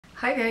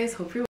Hi guys,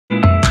 hope you're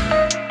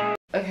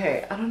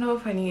okay. I don't know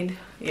if I need,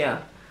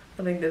 yeah,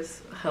 I think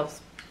this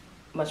helps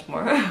much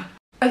more.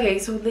 Okay,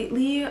 so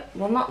lately,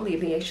 well, not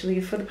lately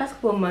actually, for the past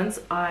couple of months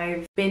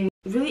I've been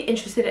really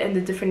interested in the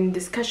different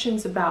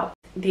discussions about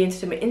the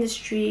entertainment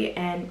industry,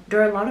 and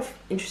there are a lot of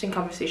interesting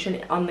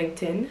conversation on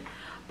LinkedIn.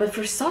 But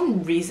for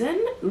some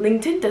reason,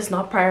 LinkedIn does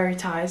not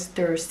prioritize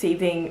their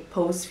saving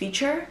posts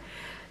feature.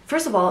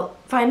 First of all,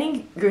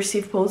 finding your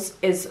saved posts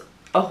is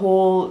a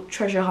whole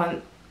treasure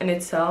hunt in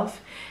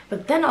itself,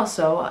 but then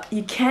also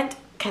you can't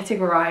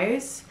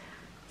categorize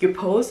your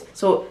post.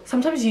 So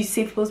sometimes you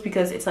save posts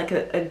because it's like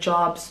a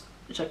job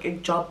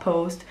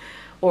post,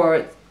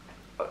 or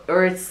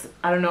it's,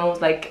 I don't know,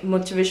 like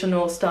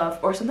motivational stuff,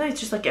 or sometimes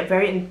it's just like a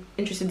very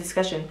interesting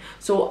discussion.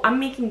 So I'm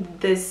making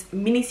this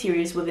mini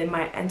series within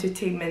my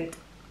entertainment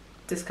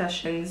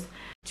discussions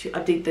to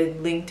update the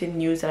LinkedIn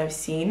news that I've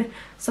seen.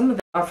 Some of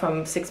them are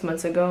from 6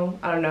 months ago,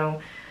 I don't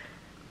know,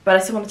 but I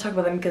still want to talk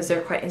about them because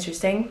they're quite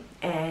interesting.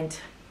 And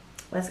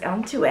let's get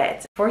on to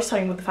it. Before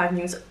starting with the 5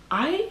 news,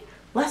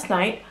 last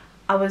night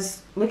I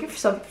was looking for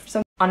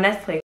some on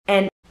Netflix,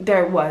 and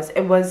there it was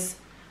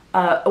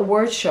a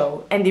award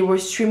show, and they were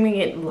streaming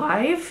it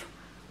live,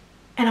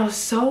 and I was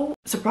so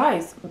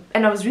surprised,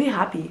 and I was really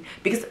happy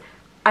because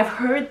I've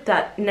heard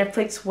that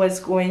Netflix was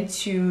going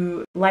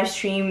to live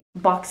stream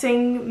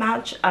boxing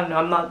match. I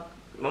don't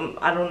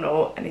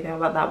know anything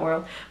about that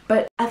world,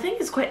 but I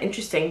think it's quite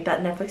interesting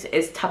that Netflix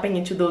is tapping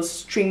into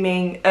those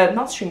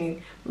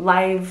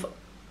live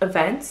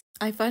events.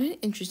 I find it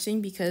interesting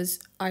because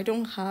I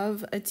don't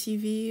have a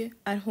TV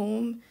at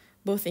home,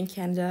 both in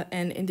Canada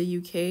and in the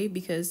UK,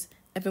 because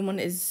everyone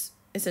is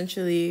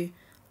essentially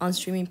on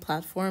streaming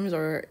platforms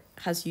or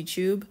has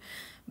YouTube.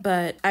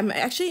 But I'm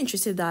actually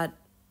interested that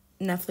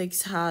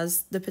Netflix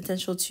has the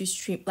potential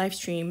to live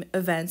stream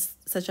events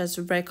such as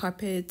red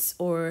carpets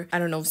or, I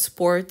don't know,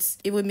 sports.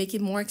 It would make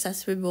it more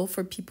accessible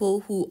for people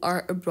who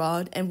are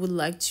abroad and would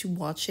like to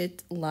watch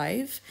it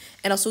live,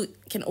 and also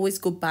can always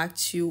go back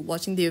to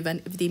watching the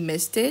event if they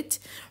missed it,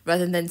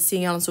 rather than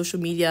seeing it on social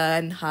media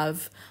and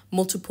have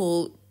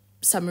multiple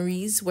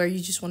summaries where you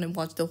just want to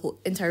watch the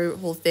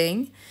whole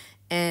thing.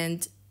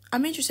 And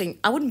I'm interested.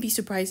 I wouldn't be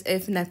surprised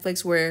if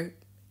Netflix were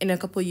in a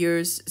couple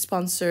years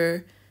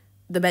sponsor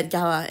the Met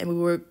Gala and we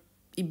were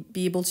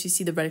be able to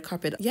see the red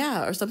carpet,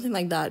 yeah, or something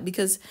like that.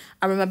 Because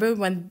I remember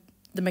when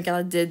the Met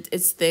Gala did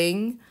its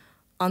thing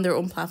on their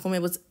own platform,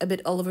 it was a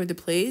bit all over the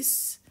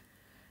place,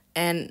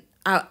 and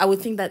I would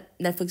think that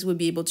Netflix would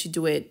be able to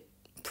do it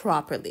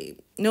properly.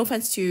 No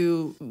offense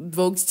to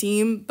Vogue's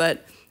team,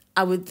 but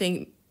I would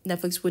think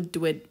Netflix would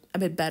do it a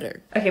bit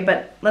better. Okay,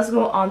 but let's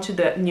go on to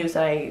the news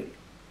that I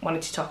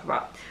wanted to talk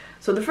about.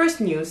 So the first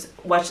news,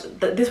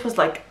 this was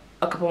like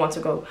a couple months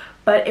ago,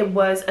 but it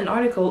was an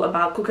article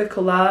about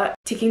Coca-Cola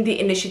taking the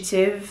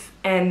initiative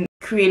and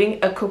creating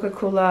a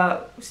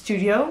Coca-Cola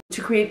studio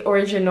to create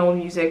original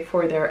music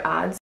for their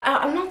ads.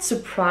 I'm not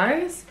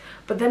surprised,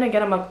 but then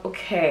again I'm like,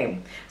 okay.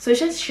 So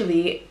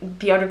essentially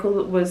the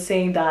article was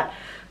saying that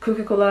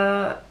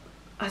Coca-Cola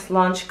has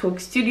launched Coke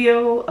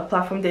Studio, a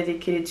platform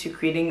dedicated to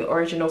creating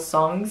original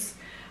songs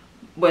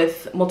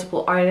with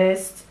multiple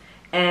artists,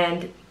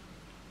 and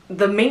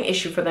the main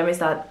issue for them is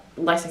that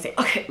licensing.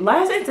 Okay,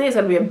 licensing is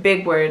gonna be a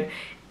big word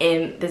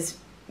in this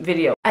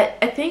video.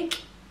 I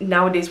think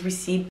nowadays we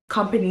see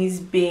companies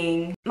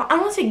being, I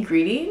don't want to say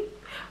greedy,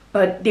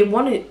 but they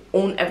want to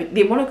own everything.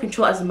 They want to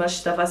control as much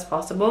stuff as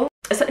possible.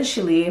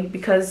 Essentially,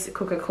 because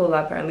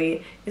Coca-Cola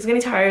apparently is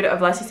getting tired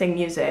of licensing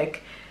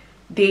music,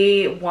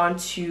 they want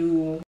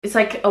to, it's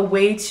like a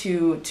way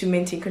to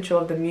maintain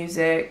control of the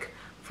music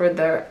for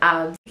their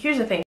ads. Here's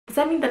the thing, does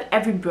that mean that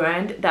every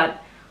brand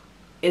that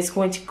is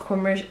going to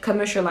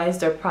commercialize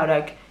their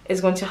product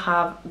is going to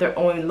have their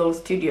own little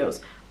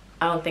studios?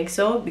 I don't think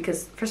so,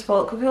 because first of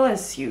all, Coca-Cola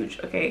is huge,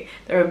 okay?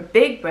 They're a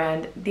big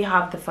brand, they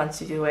have the funds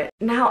to do it.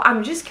 Now,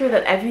 I'm just scared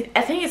that I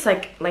think it's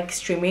like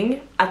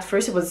streaming. At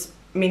first it was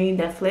mainly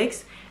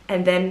Netflix,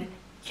 and then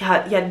you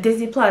had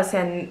Disney Plus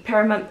and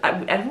Paramount. I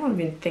don't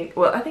even think,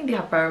 well, I think they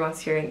have Paramounts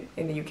here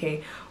in the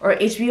UK, or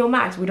HBO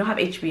Max. We don't have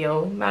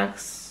HBO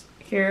Max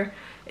here.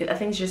 I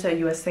think it's just a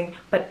US thing,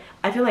 but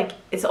I feel like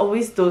it's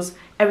always those,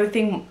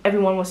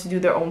 everyone wants to do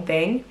their own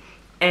thing,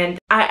 and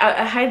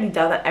I highly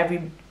doubt that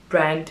every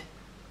brand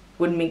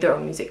would make their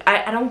own music.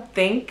 I don't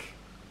think,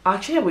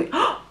 actually I would,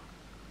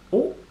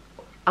 oh,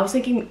 I was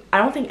thinking, I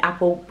don't think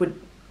Apple would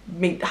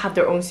have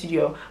their own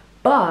studio,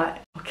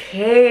 but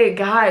okay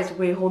guys,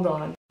 wait, hold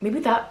on,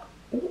 maybe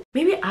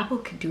Apple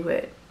could do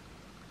it,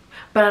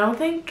 but I don't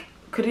think,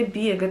 could it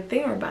be a good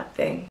thing or a bad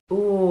thing?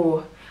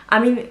 Ooh, I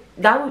mean,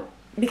 that would,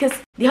 because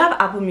they have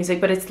Apple Music,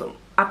 but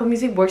Apple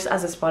Music works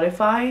as a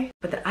Spotify,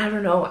 but I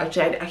don't know.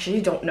 Actually, I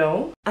actually don't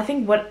know. I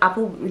think what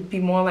Apple would be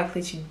more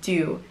likely to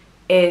do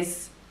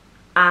is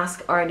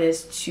ask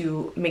artists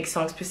to make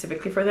songs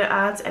specifically for their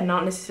ads and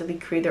not necessarily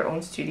create their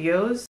own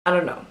studios. I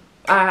don't know.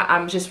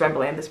 I'm just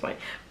rambling at this point.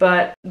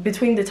 But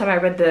between the time I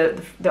read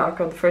the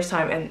article the first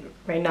time and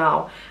right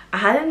now, I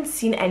hadn't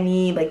seen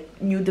any like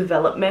new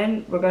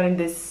development regarding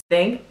this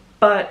thing.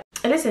 But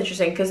it is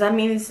interesting because that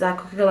means that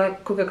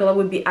Coca-Cola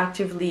would be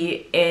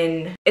actively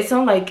in, it's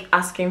not like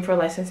asking for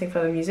licensing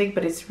for the music,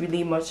 but it's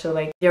really much so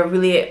like they're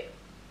really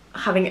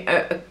having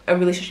a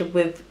relationship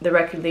with the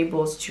record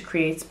labels to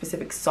create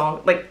specific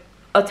songs, like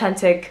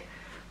authentic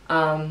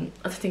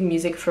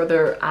music for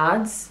their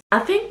ads. I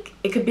think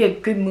it could be a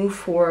good move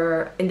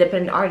for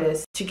independent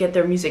artists to get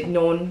their music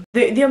known.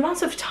 The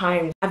amounts of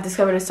times I've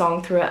discovered a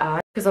song through an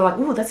ad because I'm like,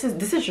 oh, this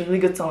is a really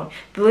good song.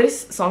 The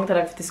latest song that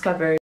I've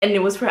discovered, and it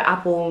was for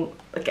Apple,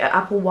 like an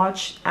Apple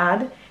Watch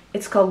ad.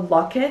 It's called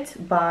Lock It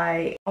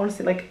by, I want to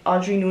say like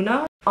Audrey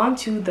Nuna. On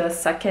to the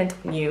second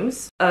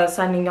news,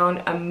 signing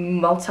on a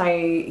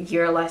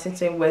multi-year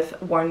licensing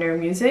with Warner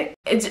Music.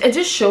 It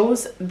just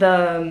shows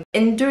the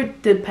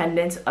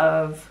interdependence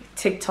of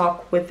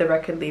TikTok with the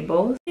record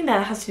labels. I think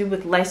that has to do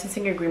with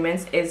licensing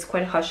agreements is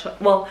quite hush.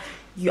 Well,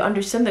 you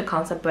understand the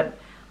concept, but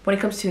when it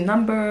comes to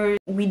numbers,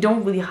 we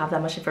don't really have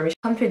that much information.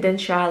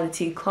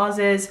 Confidentiality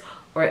clauses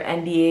or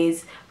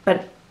NDAs,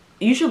 but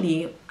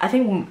usually, I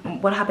think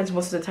what happens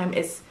most of the time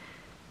is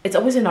it's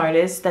always an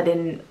artist that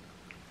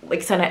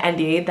like sign an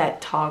NDA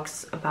that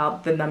talks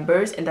about the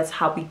numbers, and that's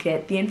how we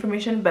get the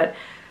information. But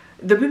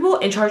the people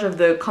in charge of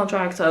the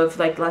contracts of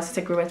like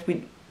licensing agreements,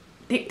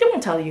 they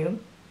won't tell you.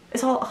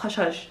 It's all hush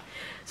hush.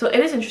 So it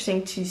is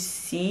interesting to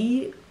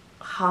see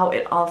how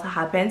it all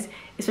happens,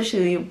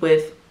 especially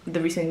with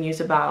the recent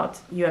news about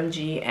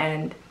UMG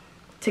and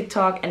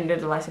TikTok and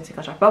the licensing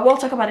contract, but we'll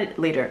talk about it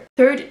later.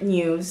 Third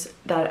news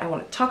that I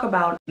want to talk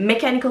about,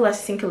 Mechanical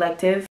Licensing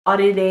Collective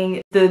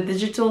auditing the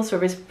digital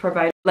service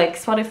provider like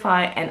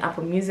Spotify and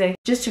Apple Music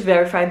just to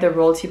verify the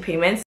royalty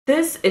payments.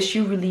 This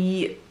issue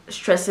really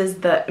stresses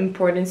the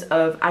importance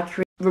of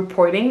accurate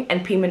reporting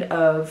and payment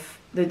of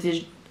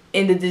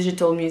in the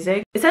digital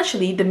music.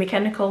 Essentially, the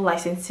Mechanical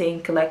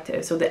Licensing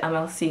Collective, so the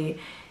MLC,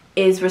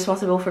 is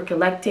responsible for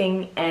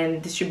collecting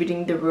and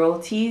distributing the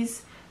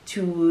royalties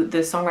to the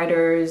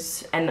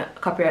songwriters and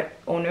copyright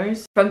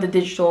owners from the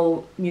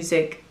digital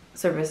music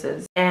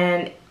services.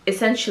 And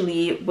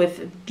essentially,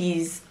 with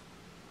these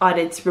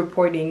audits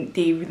reporting,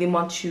 they really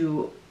want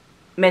to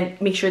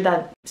make sure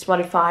that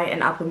Spotify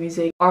and Apple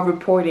Music are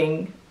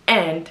reporting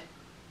and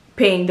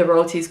paying the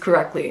royalties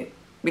correctly.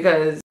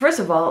 Because first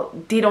of all,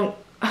 they don't,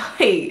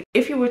 hey,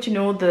 if you were to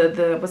know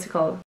the what's it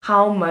called,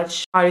 how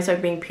much artists are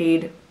being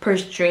paid per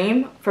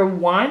stream for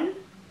one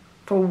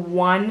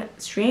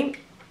stream,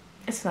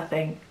 it's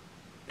nothing.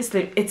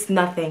 It's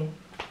nothing.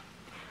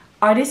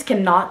 Artists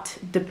cannot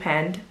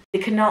depend, they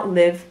cannot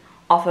live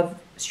off of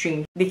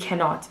streams. They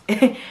cannot.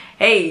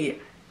 Hey,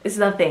 it's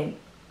nothing.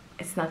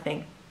 It's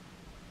nothing.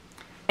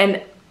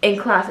 And in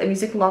class, in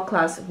music law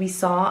class, we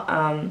saw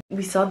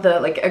the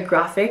like a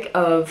graphic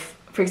of,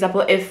 for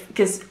example, if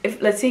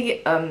let's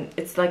say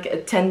it's like a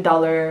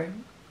 $10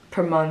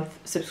 per month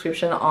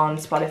subscription on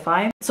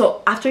Spotify.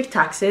 So after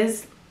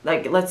taxes,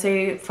 like let's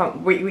say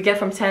from we get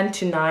from 10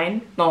 to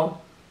 9, no,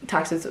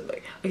 taxes,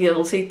 like, okay,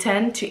 we'll say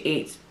 10 to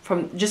 8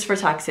 from just for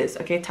taxes,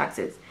 okay,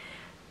 taxes.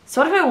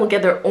 Spotify will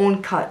get their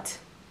own cut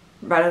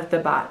right off the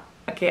bat,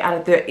 okay, out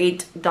of the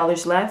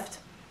 $8 left,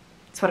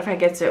 Spotify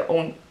gets their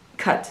own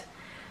cut.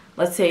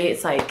 Let's say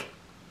it's like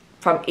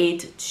from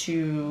 8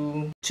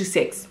 to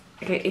 6,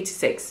 okay, 8 to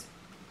 6.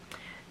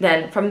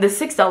 Then from the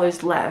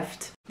 $6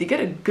 left, you get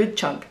a good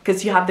chunk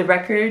because you have the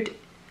record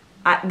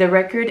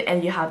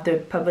and you have the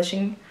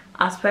publishing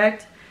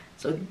aspect.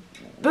 So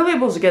the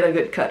labels get a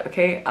good cut,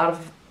 okay, out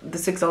of the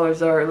 $6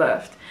 that are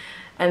left.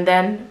 And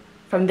then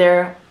from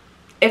there,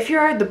 if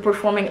you're the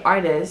performing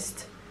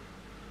artist,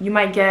 you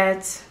might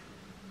get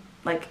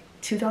like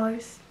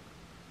 $2.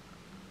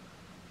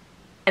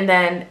 And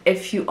then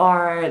if you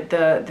are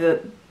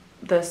the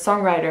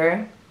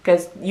songwriter,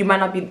 because you might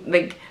not be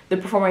like the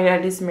performing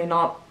artist may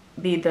not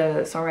be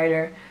the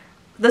songwriter,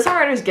 the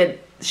songwriters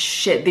get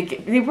shit.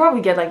 They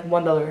probably get like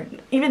 $1,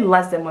 even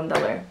less than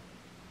 $1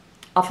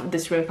 off of the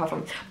streaming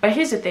platform. But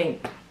here's the thing,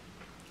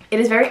 it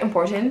is very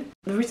important.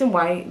 The reason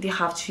why they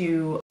have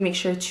to make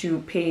sure to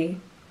pay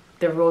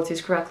their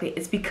royalties correctly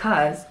is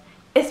because,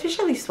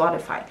 especially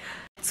Spotify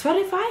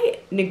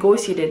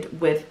negotiated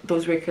with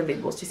those record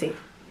labels to say,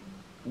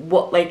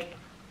 we'll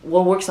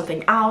work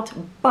something out,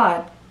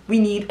 but we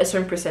need a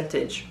certain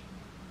percentage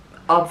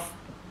of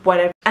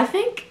whatever. I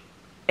think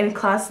in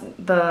class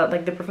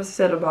the professor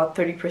said about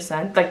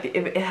 30%, like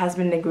it has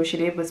been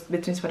negotiated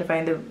between Spotify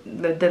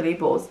and the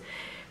labels,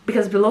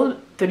 because below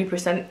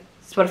 30%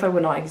 Spotify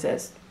would not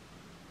exist.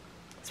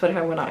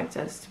 Spotify would not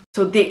exist.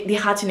 So they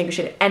had to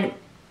negotiate it. And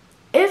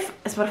if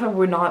Spotify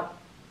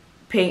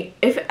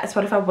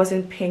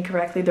wasn't paying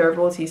correctly their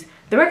royalties,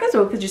 the records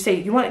could just say,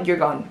 you want it, you're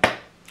gone.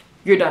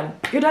 You're done.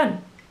 You're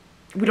done.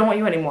 We don't want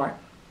you anymore.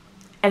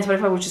 And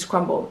Spotify would just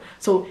crumble.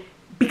 So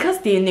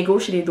because they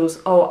negotiated those,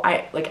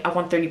 I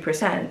want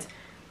 30%,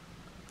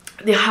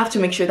 they have to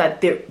make sure that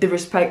they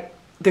respect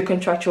the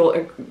contractual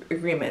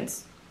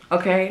agreements.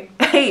 Okay?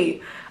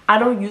 Hey, I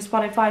don't use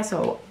Spotify,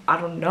 so I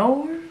don't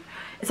know.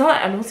 It's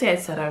not, I don't say I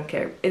said I don't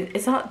care.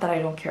 It's not that I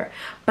don't care.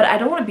 But I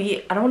don't want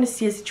to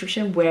see a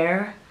situation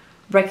where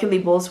record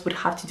labels would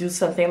have to do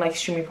something like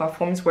streaming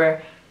platforms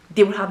where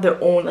they would have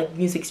their own like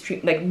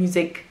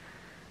music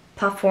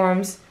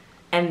platforms,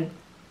 and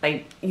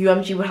like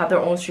UMG would have their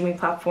own streaming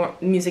platform,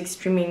 music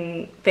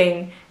streaming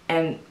thing,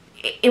 and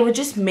it would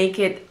just make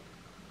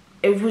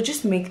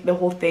the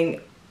whole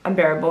thing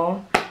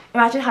unbearable.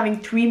 Imagine having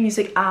 3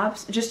 music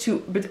apps just to,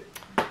 but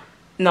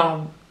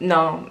no.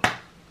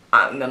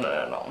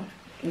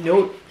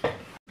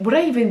 Would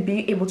I even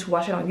be able to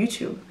watch it on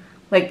YouTube?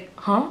 Like,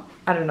 huh?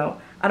 I don't know.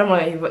 I don't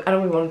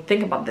even want to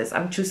think about this.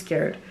 I'm too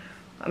scared.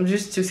 I'm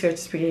just too scared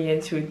to speak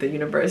into the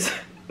universe.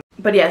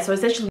 But yeah, so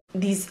essentially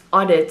these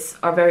audits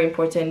are very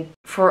important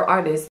for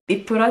artists. They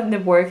put out the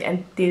work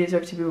and they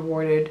deserve to be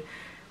rewarded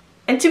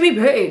and to be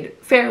paid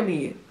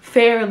fairly,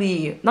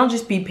 not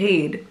just be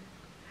paid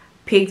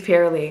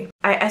fairly.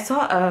 I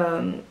saw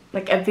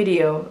like a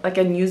video, like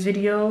a news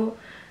video.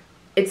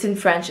 It's in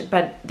French,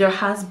 but there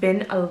has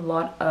been a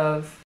lot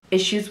of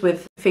issues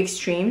with fake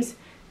streams,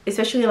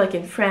 especially like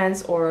in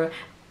France or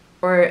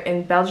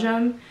in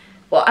Belgium.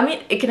 Well, I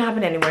mean, it can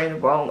happen anywhere in the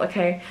world,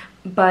 okay?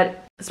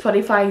 But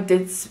Spotify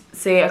did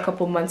say a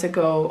couple months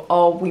ago,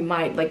 oh, we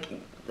might, like,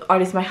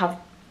 artists might have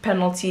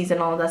penalties and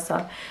all that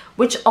stuff,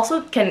 which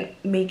also can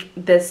make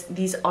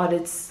these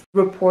audits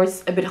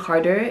reports a bit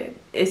harder,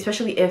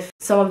 especially if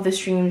some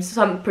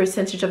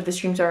percentage of the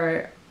streams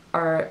are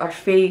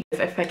fake.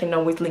 If I can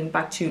always link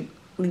back to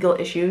legal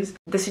issues.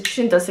 The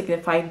situation does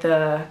signify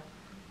the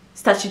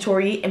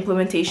statutory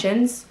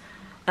implementations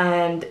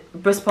and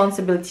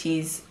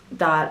responsibilities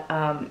that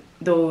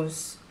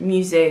those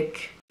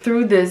music,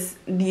 through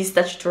these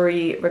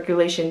statutory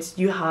regulations,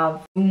 you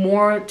have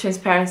more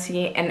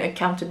transparency and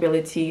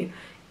accountability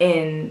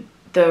in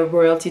the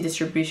royalty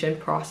distribution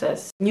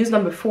process. News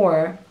number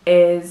 4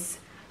 is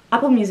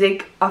Apple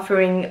Music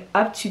offering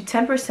up to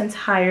 10%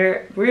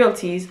 higher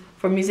royalties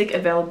for music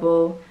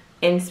available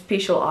in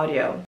spatial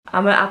audio.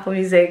 I'm an Apple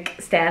Music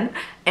stan,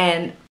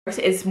 and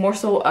it's more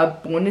so a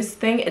bonus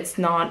thing. It's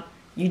not,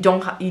 you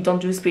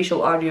don't do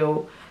spatial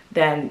audio,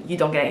 then you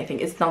don't get anything.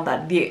 It's not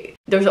that.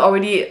 There's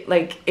already,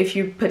 like, if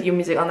you put your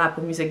music on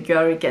Apple Music, you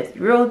already get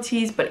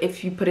royalties, but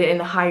if you put it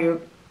in a higher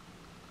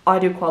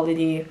audio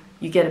quality,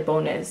 you get a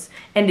bonus.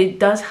 And it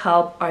does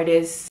help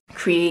artists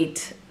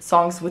create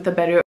songs with a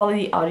better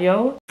quality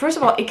audio. First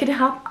of all, it can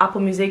help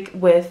Apple Music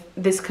with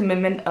this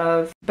commitment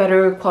of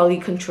better quality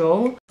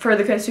control. For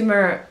the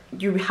consumer,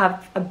 you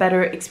have a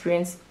better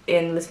experience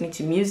in listening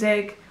to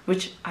music,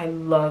 which I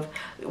love.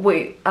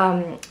 Wait,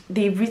 I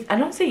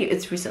don't say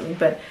it's recently,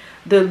 but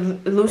the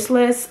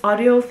lossless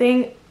audio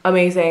thing,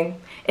 amazing.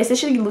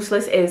 Essentially,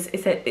 lossless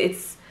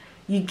is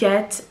you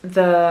get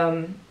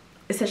the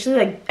essentially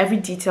like every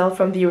detail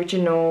from the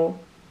original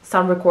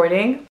sound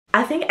recording.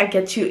 I think I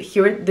get to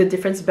hear the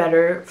difference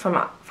better from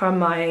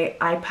my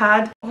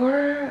iPad,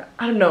 or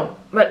I don't know,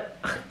 but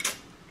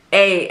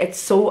hey, it's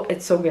so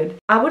good.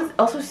 I would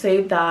also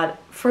say that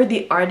for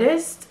the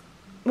artist,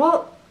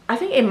 well, I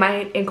think it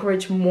might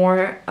encourage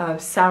more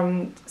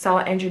sound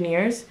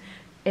engineers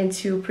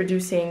into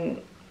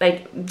producing,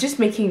 like, just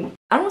making,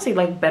 I don't want to say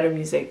like better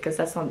music, because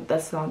that's not the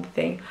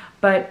thing,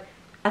 but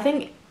I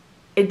think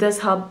it does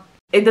help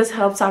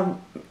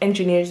sound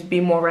engineers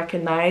be more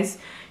recognized.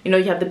 You know,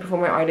 you have the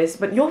performer artists,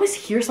 but you always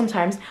hear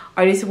sometimes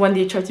artists when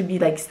they try to be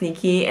like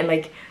sneaky and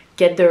like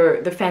get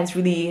their fans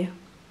really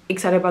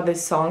excited about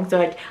this song. They're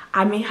like,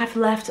 I may have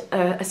left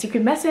a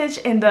secret message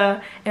in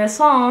a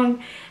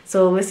song,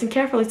 so listen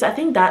carefully. So I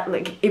think that,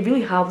 like, it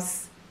really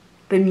helps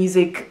the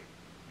music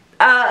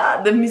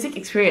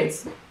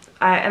experience.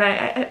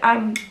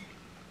 I'm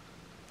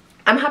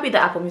happy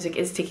that Apple Music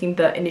is taking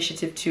the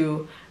initiative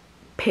to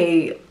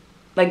pay,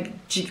 like,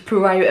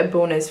 provide a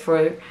bonus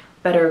for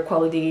better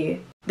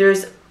quality.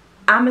 There's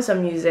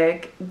Amazon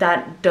Music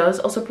that does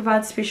also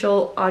provide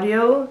spatial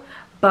audio,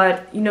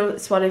 but you know,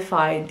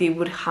 Spotify, they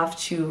would have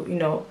to, you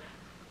know,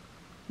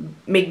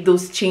 make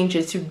those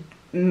changes to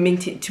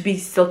maintain, to be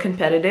still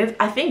competitive.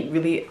 I think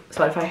really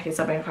Spotify is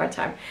having a hard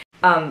time.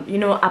 You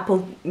know,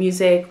 Apple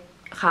Music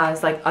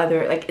has like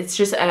other, like, it's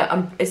just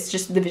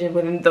a division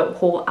within the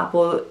whole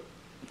Apple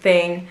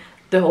thing,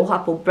 the whole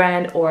Apple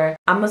brand, or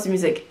Amazon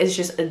Music is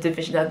just a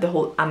division of the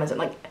whole Amazon.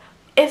 Like,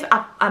 if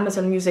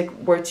Amazon Music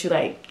were to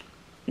like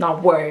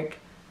not work,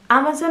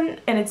 Amazon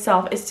in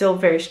itself is still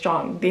very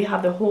strong. They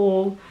have the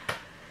whole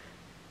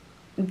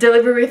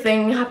delivery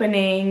thing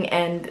happening,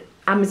 and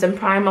Amazon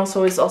Prime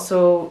also is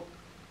also,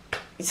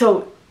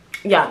 so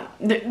yeah,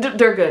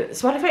 they're good.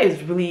 Spotify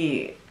is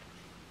really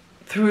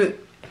through.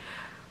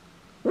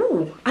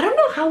 Ooh, I don't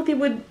know how they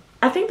would.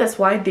 I think that's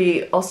why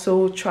they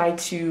also try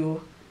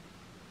to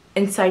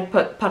incite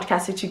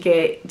podcasters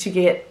to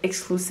get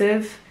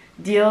exclusive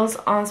deals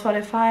on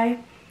Spotify.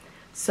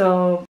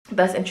 So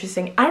that's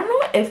interesting. I don't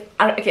know if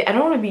okay, I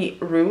don't want to be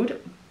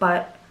rude,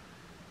 but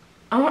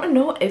I want to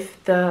know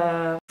if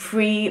the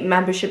free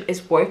membership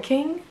is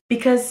working,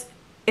 because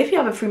if you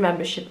have a free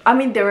membership, I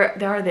mean, there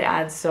are the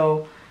ads,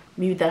 so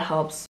maybe that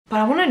helps. But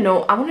I want to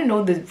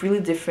know the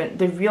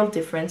real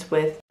difference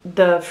with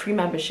the free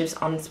memberships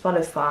on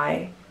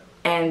Spotify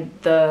and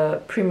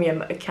the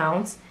premium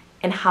accounts,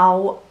 and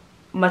how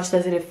much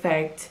does it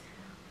affect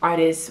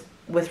artists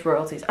with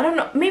royalties. I don't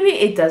know, maybe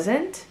it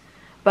doesn't,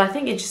 but I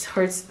think it just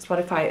hurts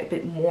Spotify a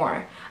bit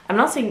more. I'm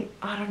not saying,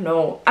 I don't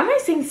know, I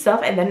might saying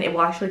stuff and then it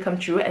will actually come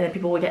true and then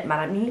people will get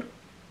mad at me.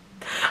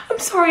 I'm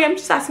sorry, I'm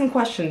just asking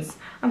questions.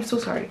 I'm so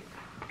sorry.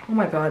 Oh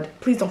my god,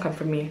 please don't come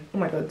for me. Oh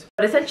my god.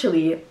 But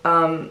essentially,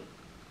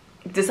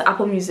 this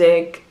Apple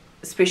Music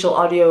spatial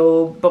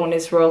audio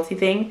bonus royalty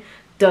thing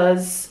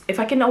does, if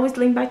I can always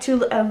link back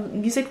to a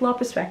music law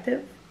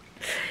perspective,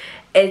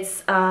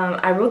 it's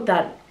I wrote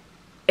that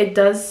it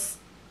does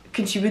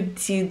contribute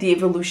to the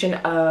evolution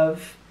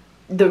of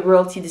the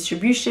royalty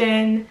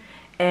distribution,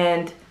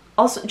 and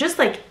also just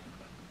like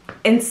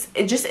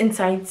it just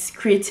incites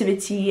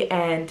creativity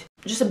and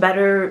just a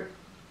better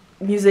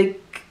music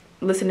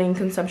listening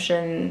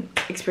consumption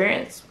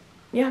experience.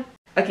 Yeah.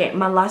 Okay,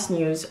 my last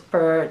news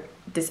for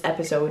this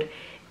episode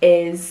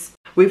is,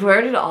 we've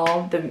heard it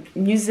all, the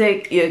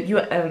music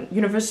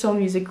Universal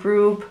Music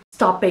Group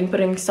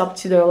putting stop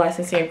to their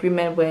licensing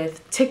agreement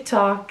with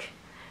TikTok.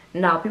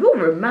 Now people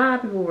were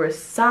mad, people were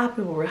sad,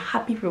 people were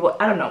happy, people,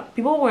 I don't know,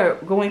 people were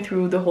going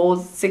through the whole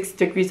 6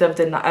 degrees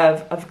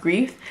of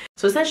grief.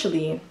 So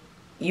essentially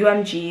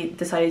UMG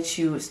decided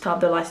to stop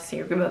the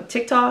licensing agreement with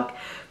TikTok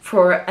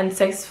for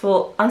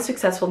unsuccessful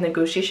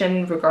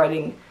negotiation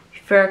regarding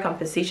fair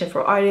compensation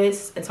for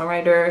artists and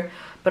songwriter,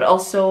 but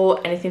also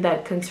anything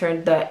that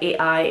concerned the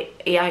AI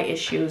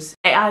issues,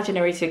 AI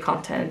generated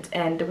content.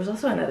 And there was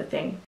also another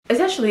thing.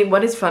 Essentially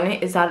what is funny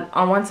is that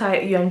on one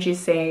side UMG is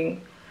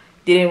saying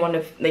they didn't want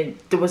to,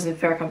 like, there wasn't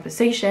fair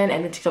compensation,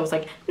 and then TikTok was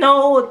like,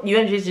 no,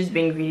 UMG is just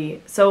being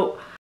greedy. So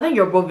I think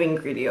you're both being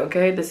greedy,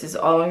 okay? This is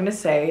all I'm gonna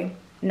say.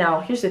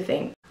 Now here's the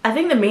thing. I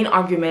think the main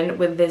argument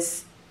with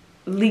this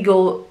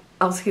legal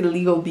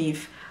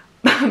beef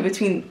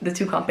between the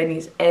two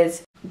companies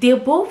is they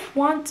both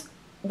want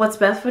what's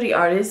best for the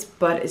artist,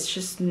 but it's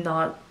just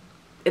not,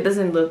 it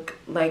doesn't look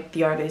like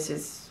the artist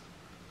is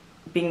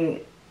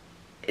being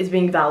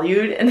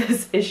valued in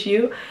this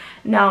issue.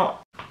 Now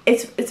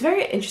it's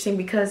very interesting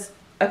because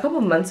a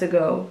couple months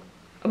ago,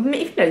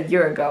 even a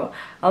year ago,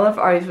 a lot of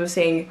artists were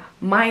saying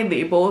my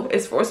label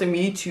is forcing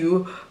me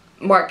to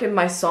market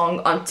my song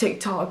on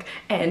TikTok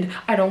and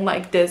I don't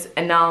like this.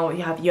 And now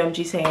you have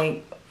UMG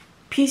saying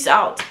peace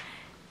out,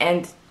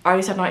 and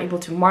artists are not able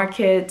to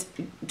market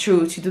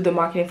to do the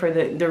marketing for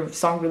their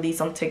song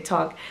release on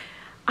TikTok.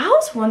 I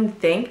also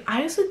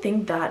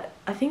think that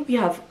I think we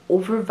have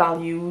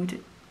overestimated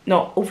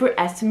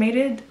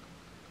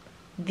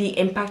the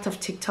impact of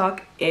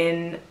TikTok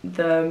in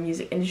the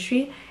music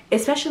industry,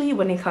 especially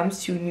when it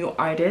comes to new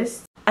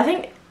artists. I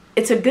think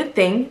it's a good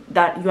thing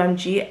that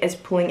UMG is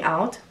pulling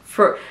out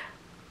for,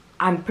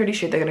 I'm pretty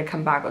sure they're gonna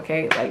come back,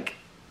 okay? Like,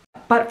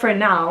 but for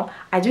now,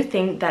 I do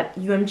think that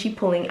UMG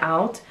pulling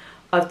out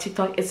of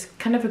TikTok is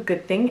kind of a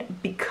good thing,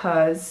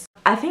 because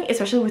I think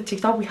especially with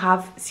TikTok we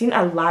have seen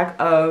a lack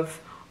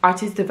of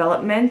artist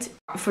development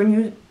for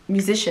new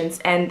musicians,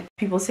 and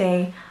people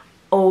saying,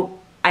 oh,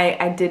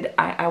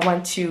 I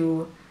went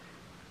to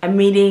a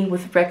meeting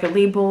with record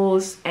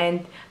labels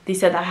and they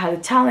said I had a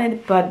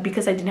talent, but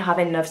because I didn't have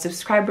enough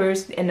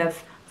subscribers,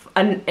 enough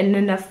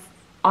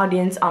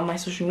audience on my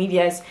social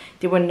medias,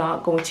 they were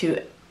not going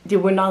to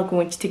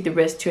take the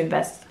risk to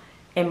invest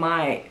in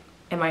my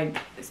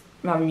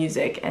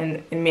music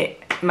and in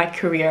my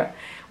career,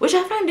 which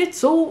I find it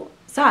so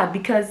sad,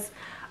 because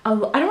I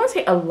don't want to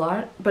say a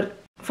lot, but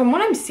from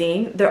what I'm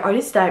seeing, the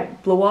artists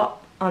that blow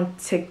up on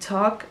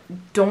TikTok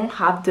don't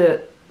have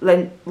the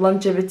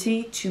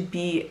longevity to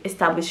be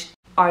established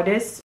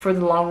artists for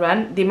the long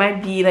run. They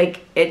might be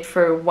like it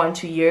for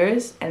 1-2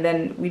 years and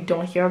then we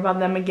don't hear about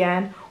them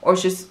again, or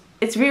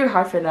it's really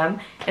hard for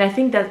them. And I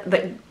think that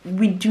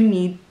we do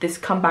need this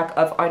comeback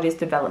of artist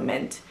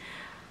development.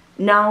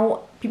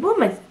 Now people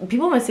might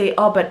say,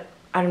 oh, but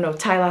I don't know,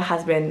 Tyla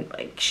has been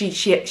like,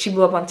 she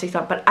blew up on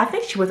TikTok, but I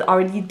think she was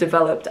already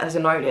developed as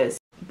an artist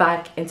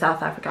back in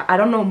South Africa. I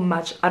don't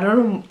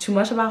know too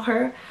much about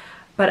her,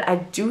 but I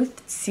do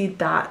see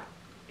that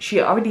she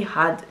already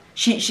had,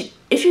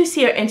 if you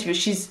see her interview,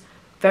 she's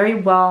very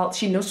well,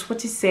 she knows what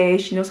to say,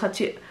 she knows how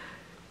to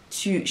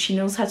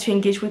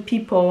engage with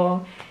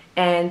people.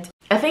 And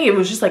I think it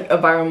was just like a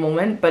viral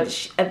moment, but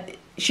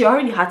she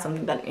already had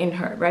something that in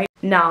her, right?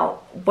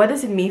 Now, what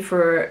does it mean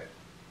for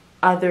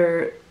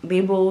other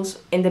labels,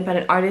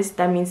 independent artists?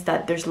 That means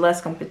that there's less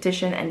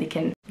competition and they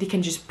can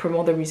just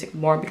promote their music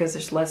more because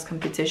there's less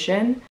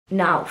competition.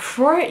 Now,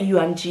 for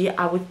UMG,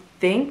 I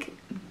think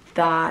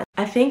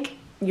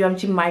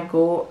UMG might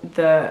go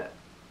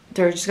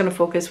they're just gonna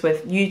focus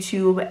with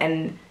YouTube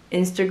and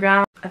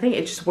Instagram. I think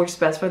it just works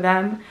best for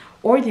them.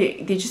 Or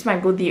they just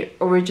might go the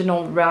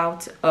original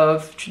route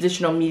of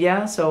traditional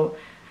media. So,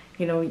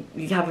 you know,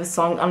 you have a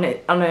song on an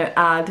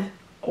ad,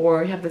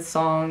 or you have a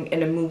song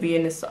in a movie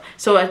and a song.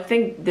 So I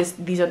think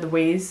these are the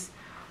ways.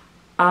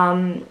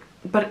 But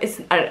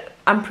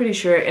I'm pretty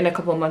sure in a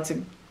couple of months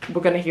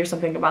we're gonna hear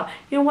something about,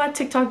 you know what,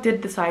 TikTok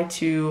did decide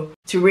to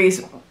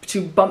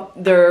bump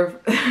their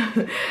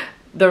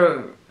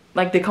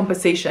the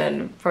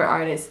compensation for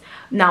artists.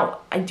 Now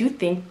I do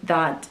think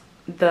that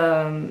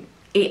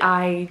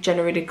AI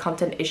generated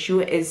content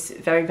issue is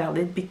very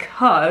valid,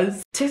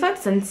 because TikTok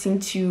doesn't seem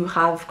to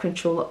have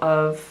control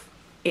of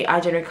AI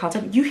generated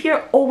content. You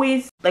hear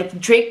always like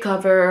Drake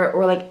cover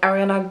or like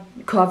Ariana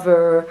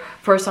cover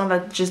for a song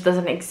that just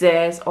doesn't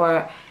exist,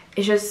 or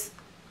it's just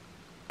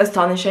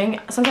astonishing.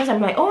 Sometimes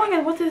I'm like, oh my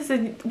god,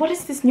 what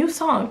is this new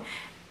song?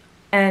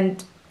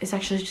 And it's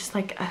actually just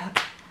like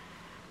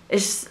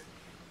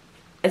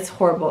it's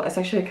horrible. It's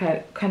actually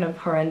kind of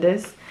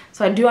horrendous.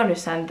 So I do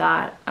understand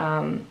that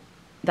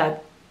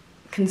that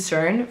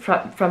concern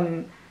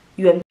from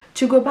you. And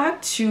to go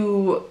back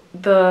to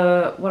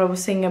what I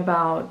was saying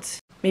about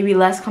maybe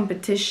less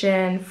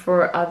competition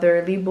for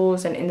other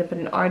labels and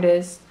independent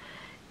artists,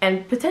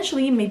 and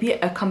potentially maybe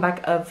a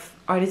comeback of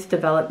artist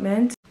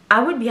development.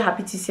 I would be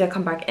happy to see a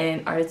comeback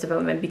in artist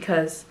development,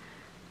 because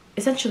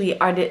essentially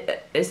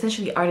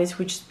artists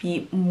would just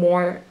be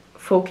more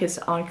focused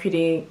on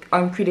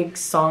creating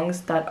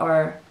songs that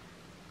are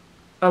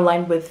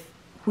aligned with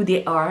who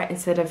they are,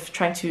 instead of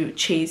trying to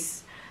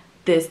chase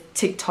this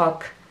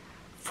TikTok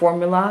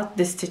formula,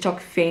 this TikTok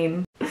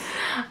fame.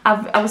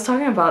 I was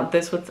talking about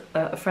this with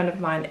a friend of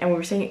mine, and we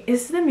were saying,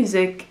 is the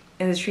music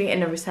industry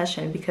in a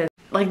recession? Because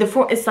like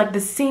it's like the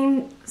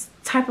same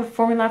type of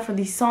formula for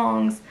these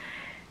songs,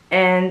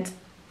 and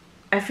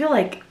I feel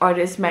like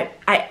artists might,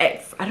 I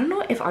don't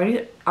know if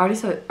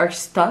artists are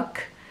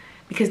stuck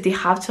because they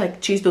have to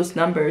like chase those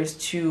numbers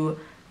to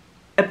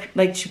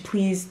like to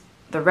please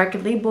the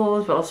record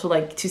labels, but also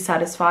like to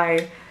satisfy,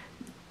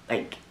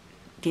 like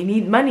they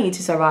need money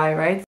to survive,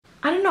 right?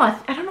 I don't know.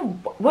 I don't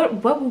know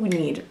what would we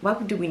need.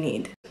 What do we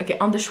need? Okay,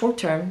 on the short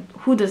term,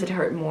 who does it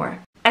hurt more?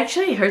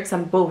 Actually, it hurts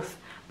them both,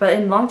 but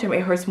in long term,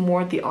 it hurts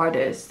more the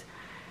artist,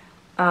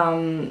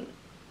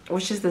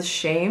 which is the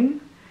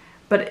shame.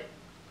 But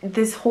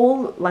this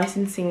whole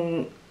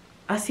licensing,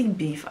 I say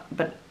beef,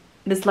 but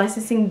this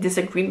licensing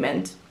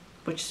disagreement,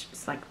 which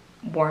is like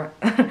more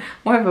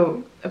more of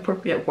a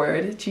appropriate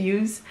word to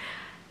use,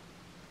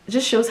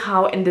 just shows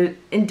how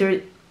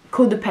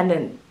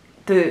codependent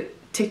the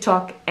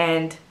TikTok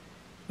and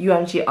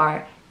UMG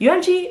are.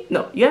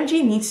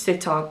 UMG needs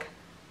TikTok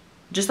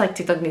just like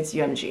TikTok needs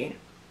UMG.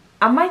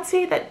 I might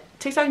say that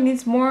TikTok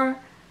needs more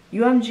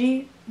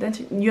UMG than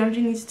UMG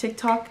needs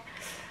TikTok,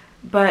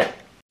 but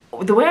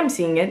the way I'm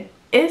seeing it,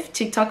 if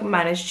TikTok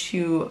managed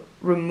to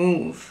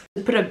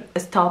put a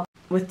stop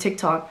with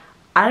TikTok,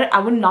 I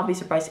would not be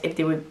surprised if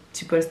they would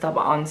to put a stop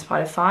on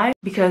Spotify,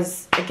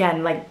 because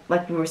again,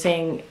 like we were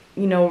saying,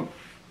 you know,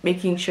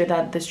 making sure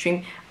that the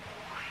stream,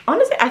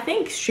 honestly, I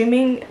think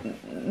streaming,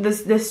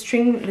 the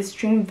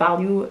stream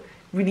value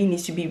really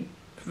needs to be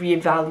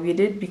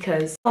reevaluated,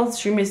 because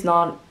stream is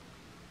not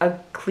a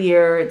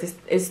clear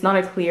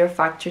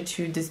factor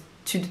to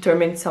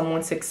determine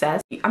someone's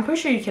success. I'm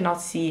pretty sure you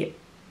cannot see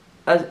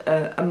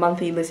a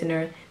monthly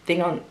listener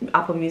thing on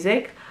Apple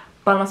Music,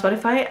 but on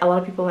Spotify, a lot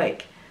of people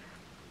like,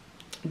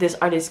 this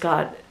artist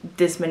got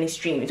this many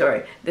streams,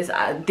 or this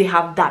they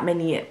have that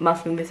many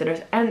monthly listeners,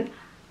 and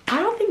I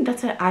don't think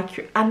that's an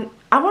accurate, and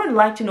I would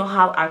like to know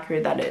how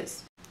accurate that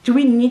is. Do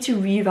we need to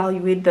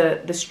reevaluate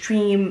the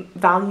stream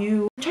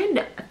value? I'm trying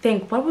to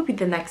think, what would be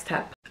the next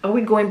step? Are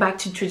we going back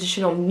to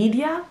traditional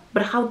media?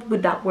 But how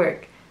would that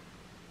work?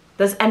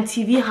 Does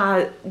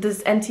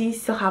MTV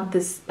still have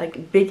this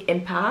like big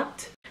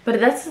impact? But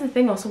that's the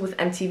thing also with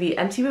MTV.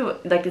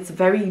 MTV, like, it's a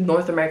very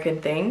North American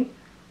thing.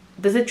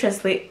 Does it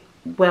translate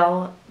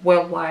well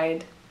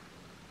worldwide?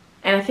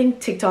 And I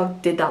think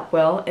TikTok did that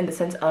well, in the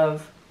sense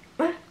of,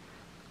 I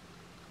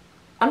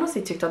don't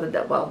say TikTok did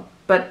that well,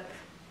 but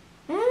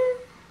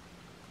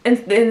in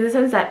the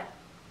sense that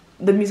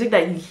the music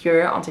that you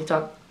hear on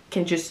TikTok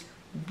can just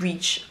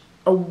reach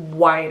a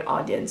wide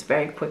audience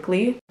very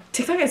quickly.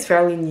 TikTok is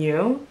fairly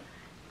new,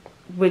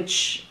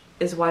 which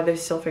is why they're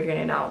still figuring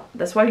it out.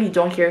 That's why you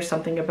don't hear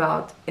something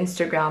about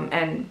Instagram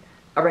and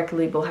a record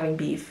label having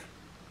beef,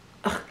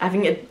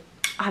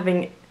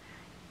 having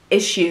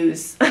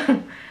issues,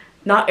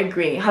 not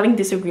agreeing, having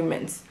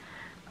disagreements.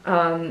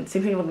 Same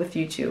thing with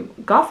YouTube.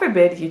 God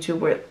forbid YouTube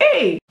were,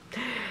 hey,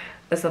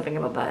 there's nothing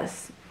about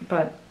this.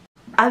 But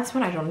at this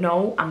point, I don't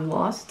know. I'm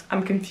lost.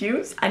 I'm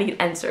confused. I need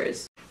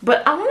answers.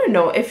 But I want to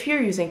know, if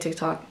you're using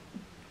TikTok,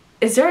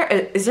 is there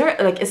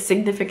like a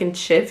significant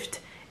shift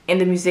in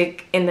the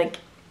music, in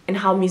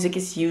how music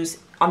is used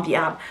on the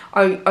app?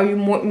 Are you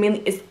more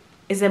mainly,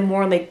 is it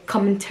more like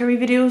commentary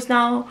videos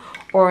now,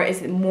 or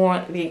is it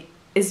more like,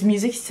 is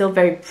music still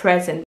very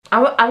present? I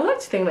would like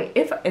to think, like,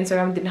 if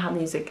Instagram didn't have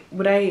music,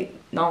 would I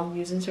not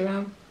use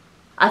Instagram?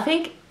 I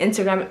think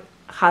Instagram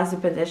has the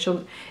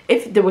potential.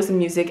 If there wasn't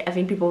music, I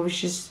think people would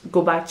just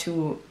go back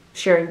to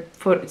sharing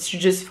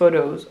just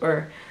photos,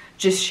 or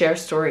just share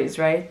stories,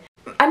 right?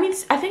 I mean,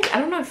 I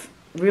don't know if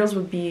Reels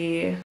would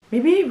be,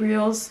 maybe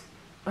Reels,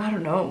 I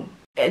don't know.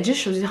 It just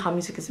shows you how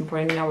music is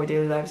important in our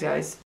daily lives,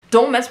 guys.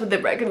 Don't mess with the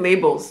record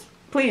labels,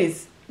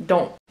 please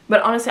don't.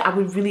 But honestly, I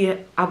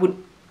would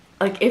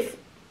like, if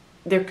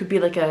there could be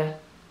like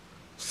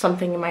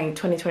something in my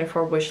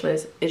 2024 wish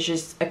list, is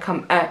just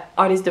a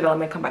artist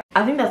development comeback.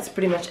 I think that's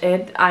pretty much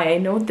it. I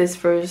know this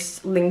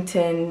first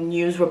LinkedIn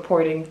news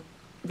reporting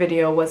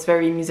video was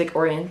very music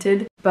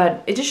oriented,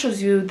 but it just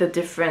shows you the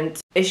different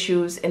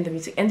issues in the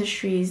music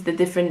industries, the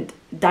different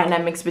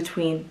dynamics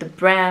between the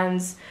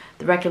brands,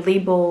 the record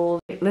labels.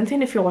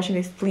 Linton, if you're watching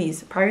this,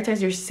 please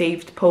prioritize your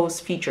saved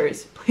post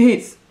features,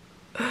 please.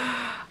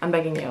 I'm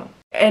begging you.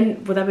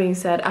 And with that being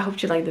said, I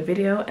hope you liked the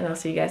video, and I'll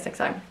see you guys next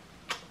time.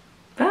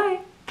 Bye.